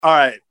All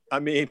right. I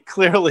mean,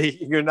 clearly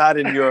you're not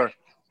in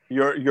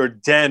your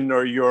den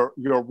or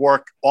your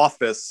work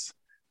office.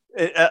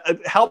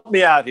 Help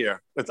me out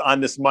here on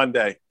this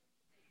Monday.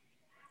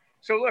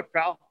 So look,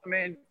 pal. I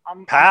mean, I'm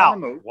on Pal. the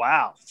move.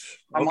 Wow.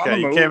 I'm on Okay, the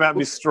you move. came at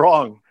me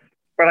strong.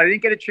 But I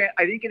didn't get a chance.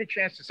 I didn't get a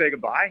chance to say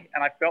goodbye,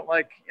 and I felt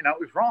like it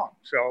was wrong.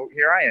 So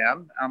here I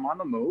am. I'm on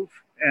the move,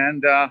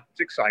 and it's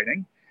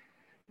exciting.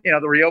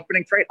 The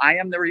reopening trade. I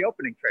am the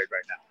reopening trade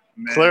right now.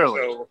 Man, Clearly.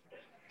 So,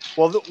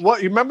 well,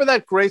 what you remember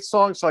that great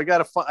song? So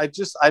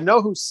I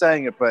know who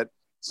sang it, but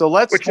so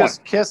let's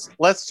just kiss.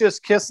 Let's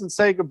just kiss and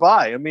say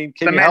goodbye. I mean,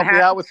 can you help me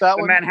out with that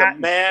one? The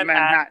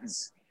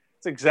Manhattans.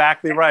 That's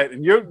exactly right.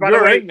 And you're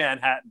in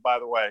Manhattan, by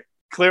the way.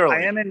 Clearly,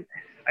 I am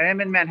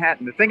in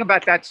Manhattan. The thing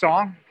about that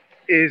song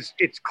is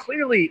it's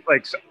clearly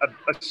like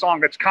a song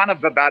that's kind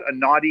of about a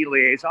naughty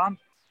liaison.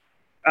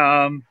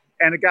 And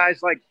the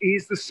guy's like,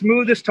 he's the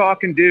smoothest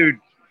talking dude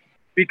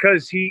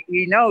because he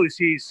knows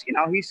he's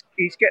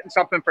getting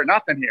something for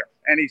nothing here,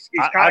 and he's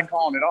kind of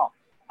calling it off.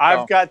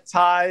 I've got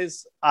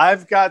ties,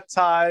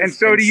 and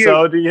so do you.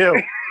 So do you.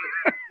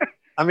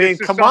 I mean,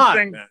 come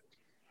on.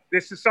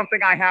 This is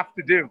something I have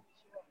to do.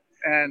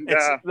 And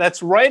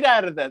that's right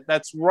out of that.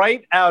 That's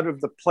right out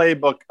of the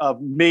playbook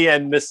of Me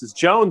and Mrs.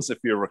 Jones, if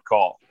you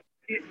recall.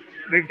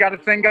 They've got a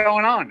thing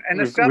going on, and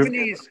the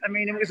 '70s. I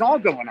mean, it was all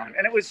going on,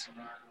 and it was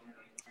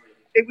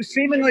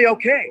seemingly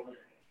okay.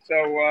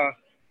 So,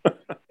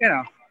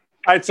 All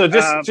right. So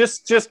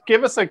just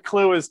give us a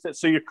clue as to.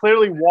 So you're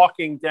clearly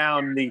walking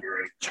down the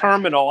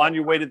terminal on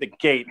your way to the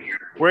gate.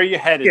 Where are you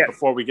headed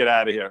before we get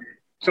out of here?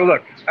 So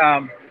look.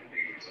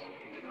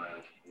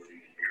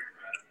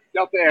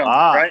 Delta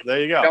Airlines, right?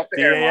 There you go. Delta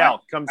DAL Airline.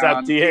 Comes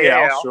out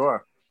DAL,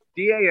 sure.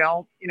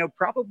 DAL,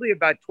 probably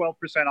about 12%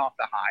 off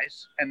the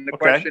highs. And the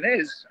question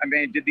is, I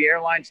mean, did the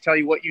airlines tell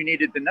you what you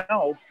needed to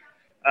know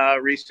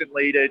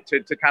recently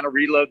to kind of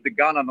reload the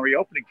gun on the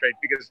reopening trade?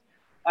 Because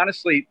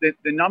honestly, the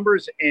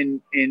numbers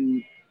in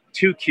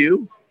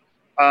 2Q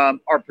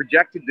are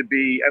projected to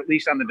be, at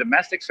least on the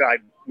domestic side,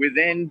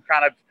 within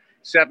kind of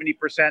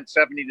 70%,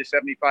 70 to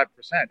 75%.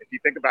 If you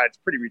think about it, it's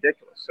pretty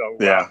ridiculous. So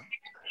yeah.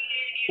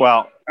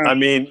 Well, I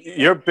mean,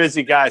 you're a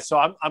busy guy, so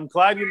I'm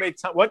glad you made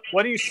time. What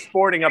are you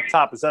sporting up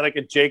top? Is that like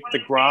a Jake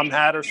DeGrom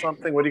hat or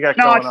something? What do you got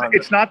going on? No,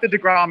 it's not the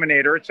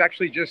DeGrominator. It's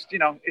actually just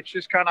it's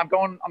just kind of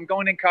I'm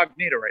going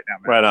incognito right now,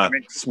 man. Right on. I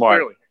mean, smart.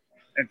 Clearly.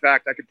 In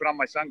fact, I could put on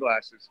my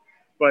sunglasses,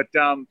 but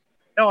no,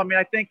 I mean,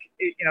 I think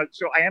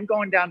so I am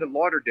going down to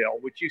Lauderdale,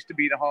 which used to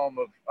be the home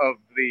of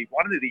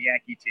one of the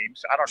Yankee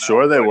teams. I don't know.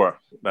 Sure, they were.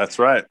 That's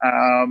right.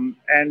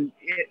 And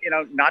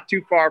not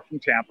too far from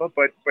Tampa,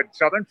 but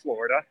Southern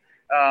Florida.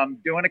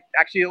 Doing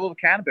actually a little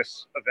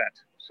cannabis event.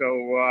 So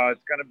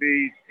it's going to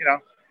be,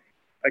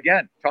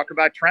 again, talk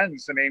about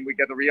trends. I mean, we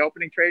got the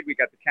reopening trade. We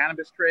got the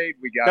cannabis trade.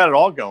 We got it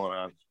all going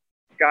on.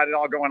 Got it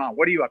all going on.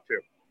 What are you up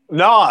to?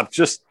 No, I'm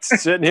just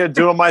sitting here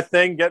doing my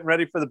thing, getting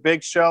ready for the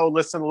big show,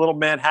 listening to Little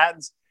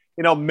Manhattans.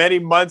 Many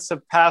months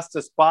have passed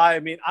us by. I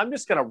mean,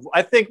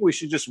 I think we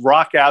should just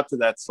rock out to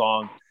that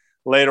song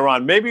later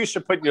on. Maybe you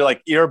should put your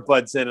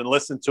earbuds in and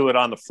listen to it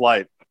on the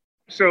flight.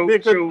 So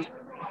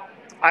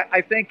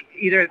I think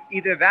either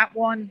that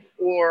one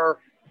or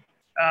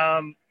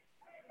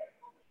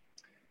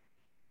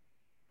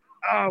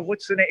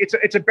what's the name?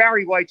 It's a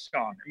Barry White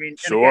song. I mean,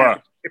 sure.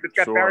 Again, if it's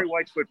got Barry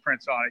White's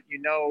footprints on it,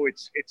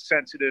 it's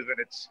sensitive and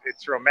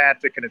it's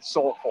romantic and it's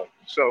soulful.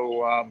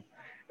 So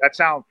that's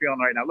how I'm feeling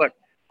right now. Look,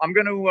 I'm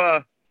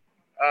gonna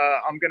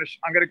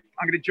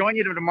join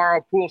you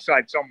tomorrow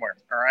poolside somewhere.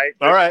 All right.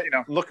 All right.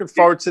 Looking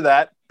forward to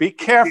that. Be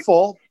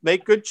careful.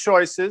 Make good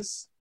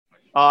choices.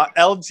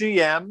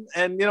 LGM,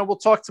 and we'll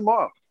talk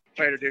tomorrow.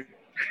 Later, dude.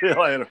 See you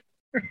later.